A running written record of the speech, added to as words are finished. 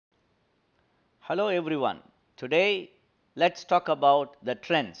Hello everyone. Today let's talk about the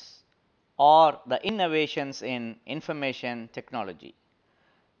trends or the innovations in information technology.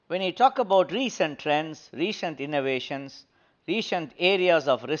 When you talk about recent trends, recent innovations, recent areas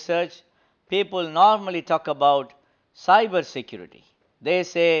of research, people normally talk about cyber security. They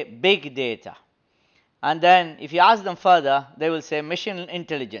say big data. And then if you ask them further, they will say machine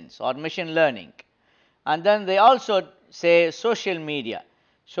intelligence or machine learning. And then they also say social media,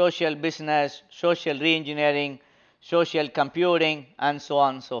 social business, social reengineering, social computing, and so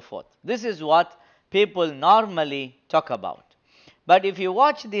on and so forth. This is what people normally talk about. But if you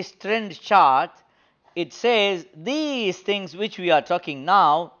watch this trend chart, it says these things which we are talking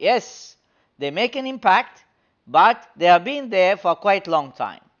now, yes, they make an impact, but they have been there for quite a long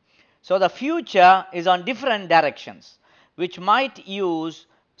time. So the future is on different directions, which might use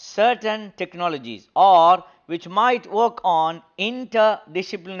certain technologies or which might work on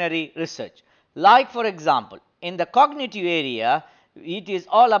interdisciplinary research. Like for example, in the cognitive area, it is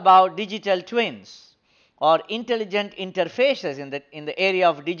all about digital twins or intelligent interfaces in the area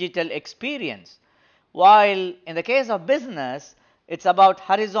of digital experience. While in the case of business, it's about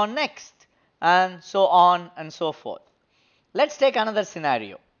Horizon Next and so on and so forth. Let's take another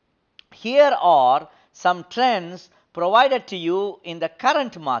scenario. Here are some trends provided to you in the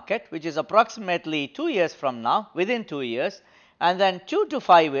current market, which is approximately 2 years from now, within 2 years, and then 2 to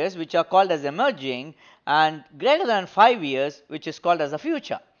 5 years, which are called as emerging, and greater than 5 years, which is called as the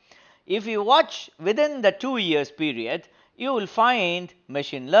future. If you watch within the 2 years period, you will find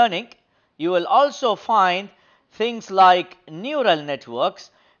machine learning. You will also find things like neural networks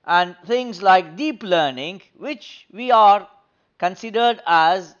and things like deep learning, which we are considered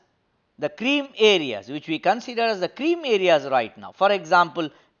as the cream areas, which we consider as the cream areas right now. For example,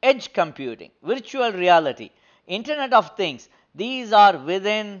 edge computing, virtual reality, Internet of Things. These are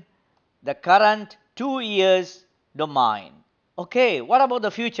within the current 2 years domain. Okay, what about the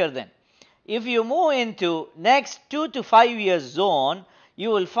future then? If you move into next 2 to 5 years zone,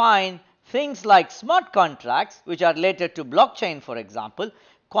 you will find things like smart contracts, which are related to blockchain, for example,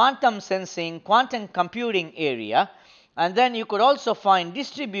 quantum sensing, quantum computing area, and then you could also find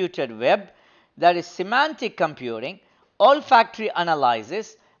distributed web, that is semantic computing, olfactory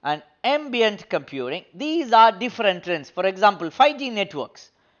analysis, and ambient computing. These are different trends. For example, 5G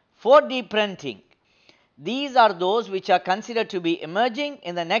networks, 4D printing. These are those which are considered to be emerging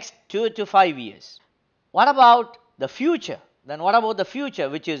in the next 2 to 5 years. What about the future? Then what about the future,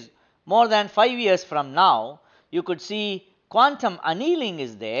 which is more than 5 years from now? You could see quantum annealing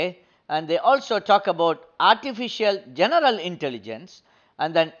is there, and they also talk about artificial general intelligence,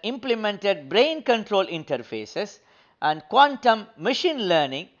 and then implemented brain control interfaces, and quantum machine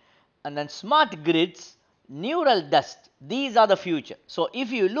learning, and then smart grids, neural dust. These are the future. So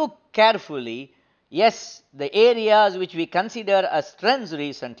if you look carefully, yes, the areas which we consider as trends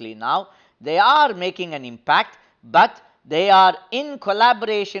recently now, they are making an impact, but they are in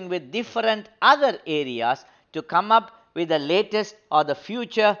collaboration with different other areas to come up with the latest or the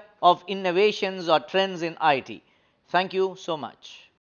future of innovations or trends in IT. Thank you so much.